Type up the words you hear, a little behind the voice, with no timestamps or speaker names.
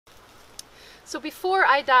So before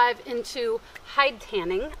I dive into hide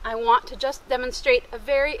tanning, I want to just demonstrate a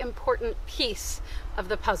very important piece of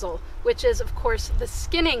the puzzle, which is, of course, the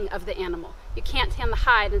skinning of the animal. You can't tan the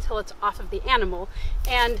hide until it's off of the animal.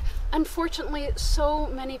 And unfortunately, so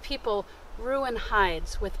many people ruin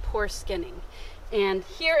hides with poor skinning. And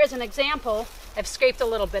here is an example, I've scraped a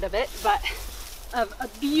little bit of it, but of a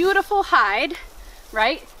beautiful hide,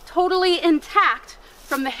 right? Totally intact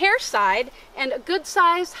from the hair side, and a good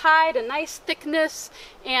sized hide, a nice thickness,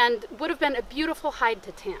 and would have been a beautiful hide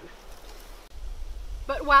to tan.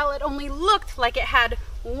 But while it only looked like it had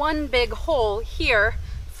one big hole here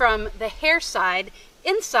from the hair side,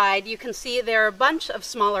 inside you can see there are a bunch of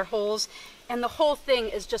smaller holes, and the whole thing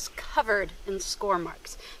is just covered in score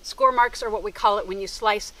marks. Score marks are what we call it when you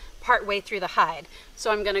slice part way through the hide.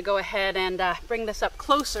 So I'm gonna go ahead and bring this up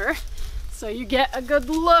closer so you get a good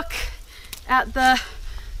look at the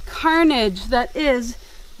carnage that is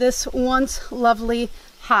this once lovely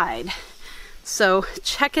hide. So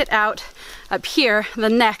check it out. Up here, the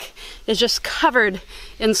neck is just covered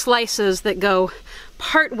in slices that go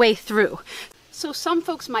part way through. So some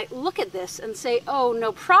folks might look at this and say, oh,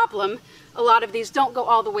 no problem. A lot of these don't go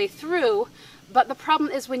all the way through, but the problem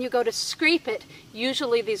is when you go to scrape it,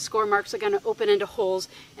 usually these score marks are going to open into holes,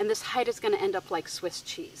 and this hide is going to end up like Swiss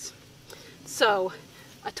cheese. So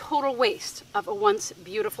a total waste of a once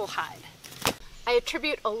beautiful hide. I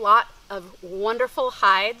attribute a lot of wonderful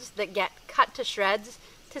hides that get cut to shreds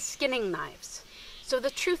to skinning knives. So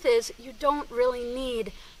the truth is, you don't really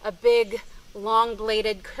need a big,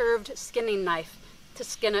 long-bladed, curved skinning knife to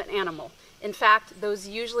skin an animal. In fact, those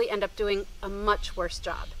usually end up doing a much worse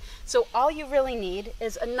job. So all you really need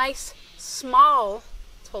is a nice, small,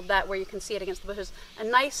 let's hold that where you can see it against the bushes, a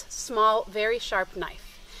nice, small, very sharp knife.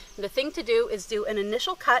 The thing to do is do an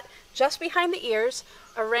initial cut just behind the ears,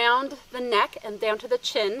 around the neck and down to the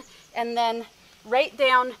chin, and then right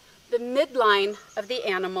down the midline of the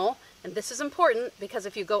animal. And this is important because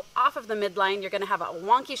if you go off of the midline, you're going to have a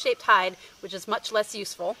wonky shaped hide, which is much less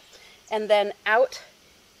useful. And then out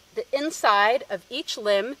the inside of each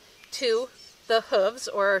limb to the hooves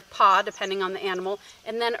or paw, depending on the animal,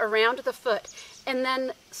 and then around the foot. And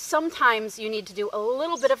then sometimes you need to do a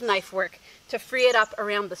little bit of knife work to free it up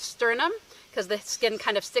around the sternum, because the skin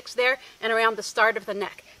kind of sticks there, and around the start of the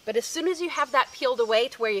neck. But as soon as you have that peeled away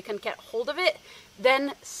to where you can get hold of it,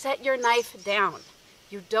 then set your knife down.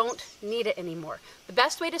 You don't need it anymore. The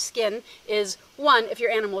best way to skin is, one, if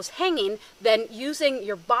your animal is hanging, then using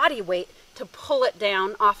your body weight to pull it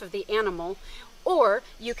down off of the animal. Or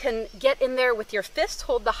you can get in there with your fist,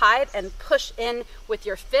 hold the hide, and push in with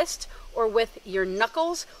your fist, or with your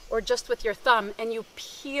knuckles, or just with your thumb, and you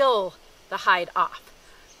peel the hide off.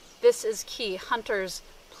 This is key. Hunters,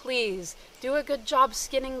 please do a good job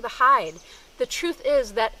skinning the hide. The truth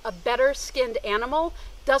is that a better skinned animal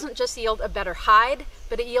doesn't just yield a better hide,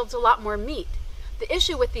 but it yields a lot more meat. The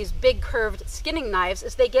issue with these big curved skinning knives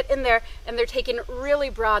is they get in there and they're taking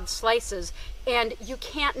really broad slices, and you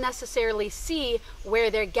can't necessarily see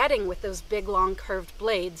where they're getting with those big long curved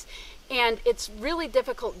blades. And it's really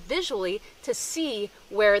difficult visually to see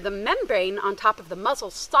where the membrane on top of the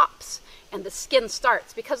muzzle stops and the skin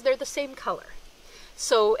starts, because they're the same color.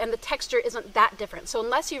 So, and the texture isn't that different. So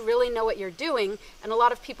unless you really know what you're doing, and a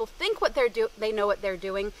lot of people think they know what they're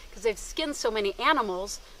doing because they've skinned so many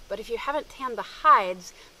animals, but if you haven't tanned the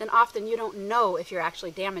hides, then often you don't know if you're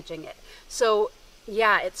actually damaging it. So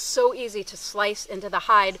yeah, it's so easy to slice into the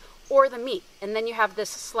hide or the meat, and then you have this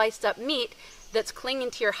sliced up meat that's clinging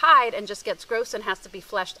to your hide and just gets gross and has to be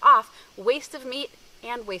fleshed off. Waste of meat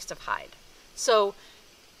and waste of hide. So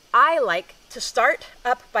I like to start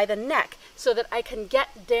up by the neck so that I can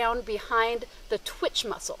get down behind the twitch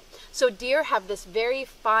muscle. So deer have this very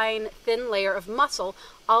fine, thin layer of muscle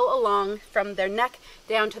all along from their neck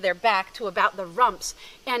down to their back to about the rumps.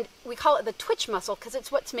 And we call it the twitch muscle because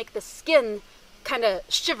it's what's make the skin kind of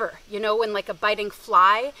shiver, you know, when like a biting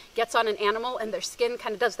fly gets on an animal and their skin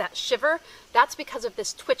kind of does that shiver. That's because of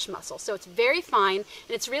this twitch muscle. So it's very fine, and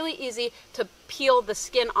it's really easy to peel the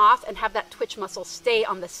skin off and have that twitch muscle stay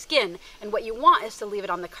on the skin. And what you want is to leave it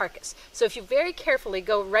on the carcass. So if you very carefully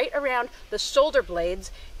go right around the shoulder blades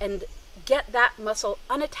and get that muscle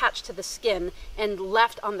unattached to the skin and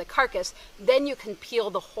left on the carcass, then you can peel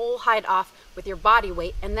the whole hide off with your body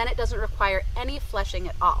weight, and then it doesn't require any fleshing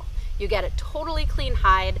at all. You get a totally clean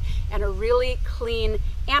hide and a really clean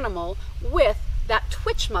animal with that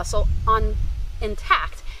twitch muscle on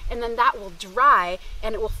intact, and then that will dry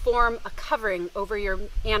and it will form a covering over your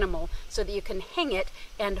animal so that you can hang it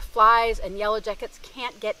and flies and yellow jackets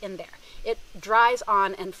can't get in there. It dries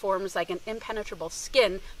on and forms like an impenetrable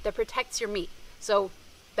skin that protects your meat. So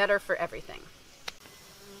better for everything.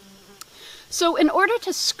 So in order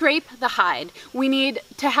to scrape the hide, we need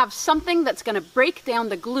to have something that's going to break down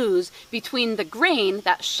the glues between the grain,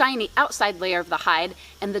 that shiny outside layer of the hide,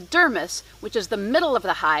 and the dermis, which is the middle of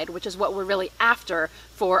the hide, which is what we're really after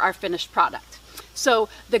for our finished product. So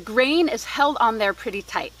the grain is held on there pretty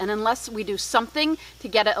tight, and unless we do something to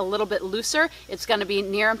get it a little bit looser, it's going to be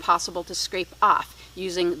near impossible to scrape off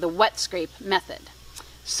using the wet scrape method.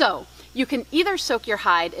 So you can either soak your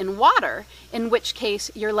hide in water, in which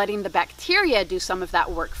case you're letting the bacteria do some of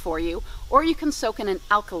that work for you, or you can soak in an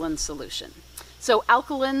alkaline solution. So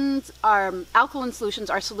alkaline solutions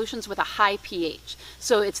are solutions with a high pH.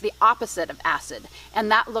 So it's the opposite of acid,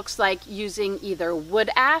 and that looks like using either wood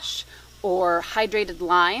ash or hydrated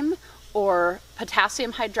lime or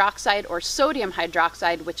potassium hydroxide or sodium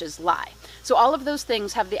hydroxide, which is lye. So all of those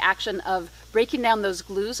things have the action of breaking down those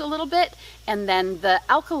glues a little bit, and then the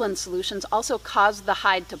alkaline solutions also cause the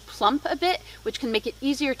hide to plump a bit, which can make it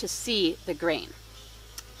easier to see the grain.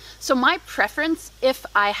 So my preference, if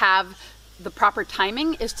I have the proper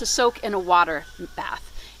timing, is to soak in a water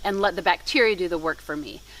bath and let the bacteria do the work for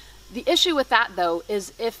me. The issue with that, though,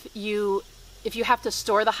 is if you have to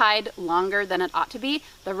store the hide longer than it ought to be,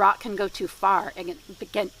 the rot can go too far, and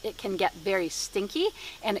it can get very stinky,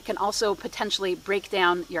 and it can also potentially break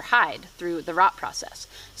down your hide through the rot process.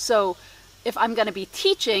 So if I'm going to be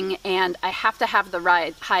teaching and I have to have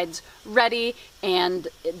the hides ready and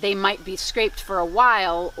they might be scraped for a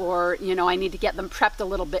while, or I need to get them prepped a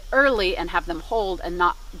little bit early and have them hold and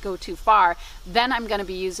not go too far, then I'm going to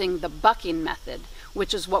be using the bucking method,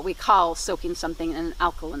 which is what we call soaking something in an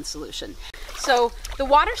alkaline solution. So the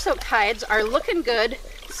water-soaked hides are looking good,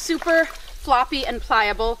 super floppy and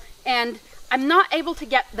pliable, and I'm not able to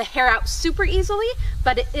get the hair out super easily,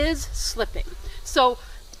 but it is slipping. So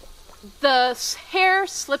the hair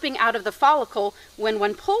slipping out of the follicle, when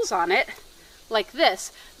one pulls on it like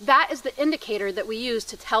this, that is the indicator that we use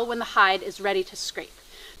to tell when the hide is ready to scrape.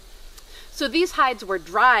 So these hides were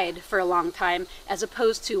dried for a long time as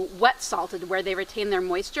opposed to wet salted, where they retain their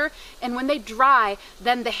moisture, and when they dry,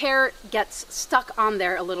 then the hair gets stuck on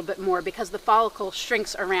there a little bit more because the follicle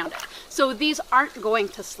shrinks around it. So these aren't going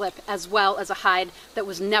to slip as well as a hide that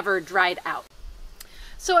was never dried out.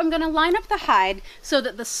 So I'm going to line up the hide so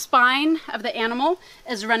that the spine of the animal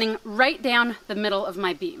is running right down the middle of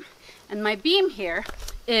my beam. And my beam here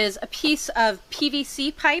is a piece of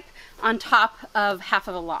PVC pipe on top of half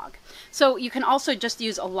of a log. So you can also just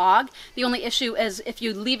use a log. The only issue is if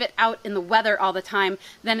you leave it out in the weather all the time,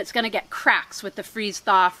 then it's going to get cracks with the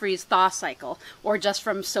freeze-thaw cycle, or just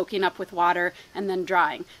from soaking up with water and then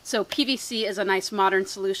drying. So PVC is a nice modern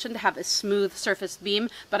solution to have a smooth surface beam,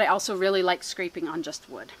 but I also really like scraping on just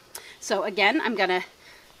wood. So again, I'm going to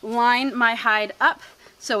line my hide up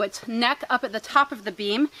so it's neck up at the top of the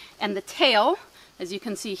beam, and the tail, as you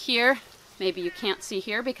can see here, maybe you can't see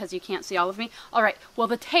here because you can't see all of me. All right, well,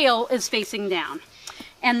 the tail is facing down.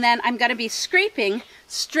 And then I'm going to be scraping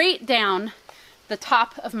straight down the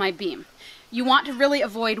top of my beam. You want to really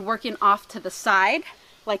avoid working off to the side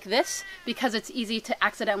like this because it's easy to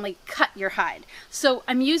accidentally cut your hide. So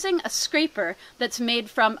I'm using a scraper that's made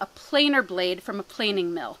from a planer blade from a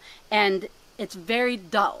planing mill, and it's very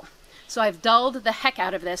dull. So I've dulled the heck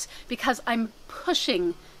out of this because I'm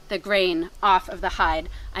pushing the grain off of the hide.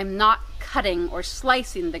 I'm not cutting or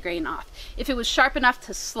slicing the grain off. If it was sharp enough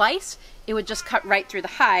to slice, it would just cut right through the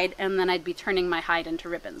hide, and then I'd be turning my hide into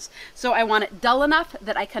ribbons. So I want it dull enough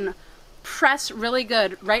that I can press really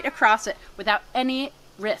good right across it without any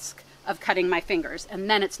risk of cutting my fingers, and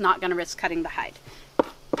then it's not going to risk cutting the hide.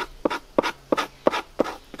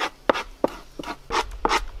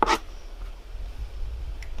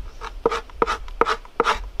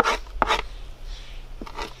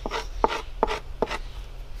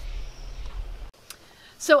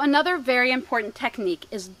 So another very important technique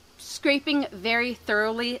is scraping very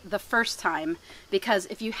thoroughly the first time, because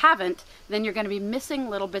if you haven't, then you're going to be missing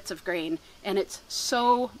little bits of grain, and it's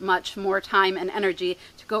so much more time and energy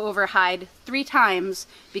to go over hide 3 times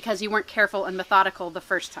because you weren't careful and methodical the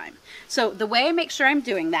first time. So the way I make sure I'm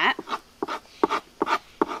doing that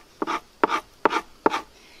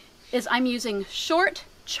is I'm using short,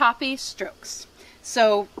 choppy strokes.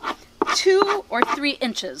 So 2 or 3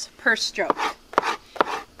 inches per stroke.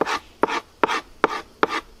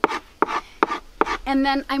 And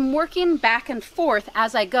then I'm working back and forth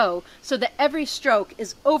as I go so that every stroke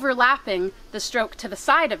is overlapping the stroke to the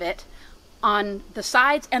side of it on the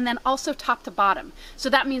sides, and then also top to bottom. So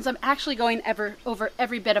that means I'm actually going over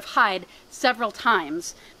every bit of hide several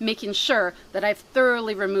times, making sure that I've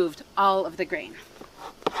thoroughly removed all of the grain.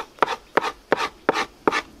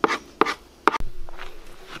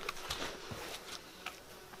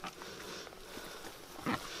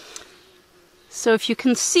 So if you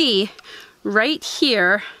can see, right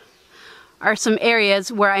here are some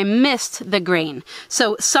areas where I missed the grain.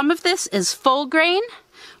 So some of this is full grain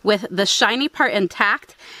with the shiny part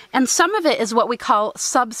intact, and some of it is what we call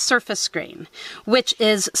subsurface grain, which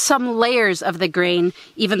is some layers of the grain,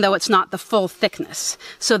 even though it's not the full thickness.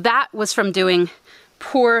 So that was from doing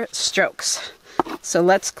poor strokes. So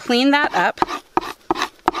let's clean that up.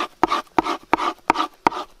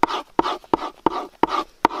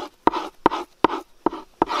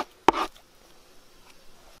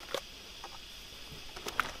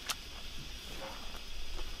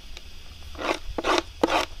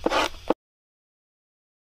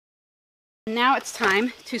 Now it's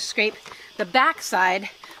time to scrape the back side,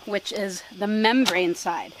 which is the membrane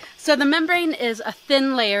side. So the membrane is a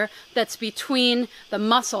thin layer that's between the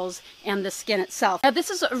muscles and the skin itself. Now this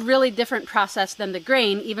is a really different process than the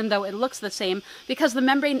grain, even though it looks the same, because the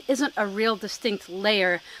membrane isn't a real distinct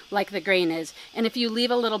layer like the grain is. And if you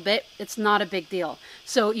leave a little bit, it's not a big deal.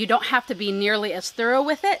 So you don't have to be nearly as thorough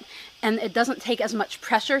with it, and it doesn't take as much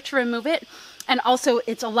pressure to remove it. And also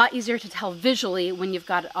it's a lot easier to tell visually when you've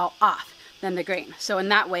got it all off than the grain. So in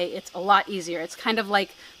that way, it's a lot easier. It's kind of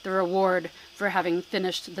like the reward for having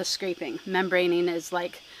finished the scraping. Membraning is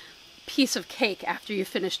like a piece of cake after you've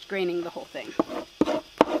finished graining the whole thing.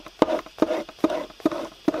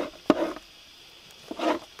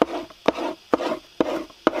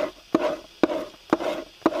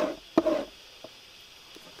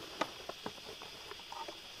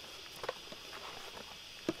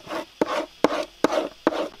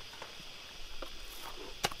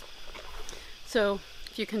 So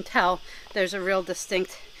if you can tell, there's a real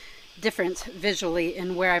distinct difference visually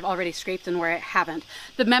in where I've already scraped and where I haven't.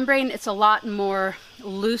 The membrane, it's a lot more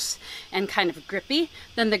loose and kind of grippy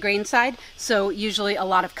than the grain side, so usually a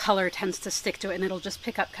lot of color tends to stick to it and it'll just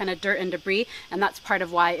pick up kind of dirt and debris, and that's part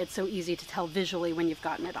of why it's so easy to tell visually when you've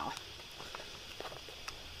gotten it all.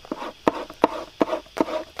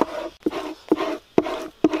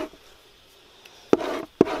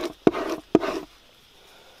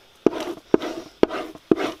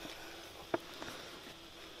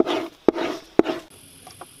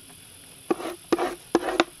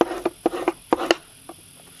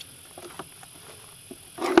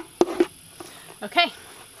 Okay,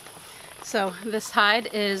 so this hide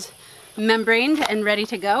is membraned and ready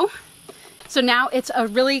to go. So now it's a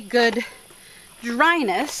really good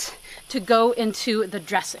dryness to go into the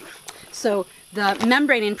dressing. So the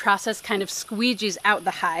membraning process kind of squeegees out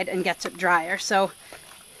the hide and gets it drier. So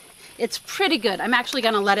it's pretty good. I'm actually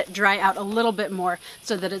going to let it dry out a little bit more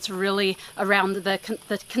so that it's really around the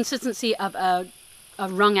consistency of a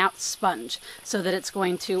wrung out sponge, so that it's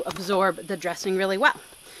going to absorb the dressing really well.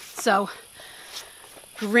 So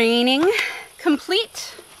graining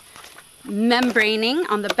complete, membraning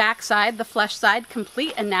on the back side, the flesh side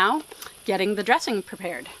complete, and now getting the dressing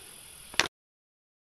prepared.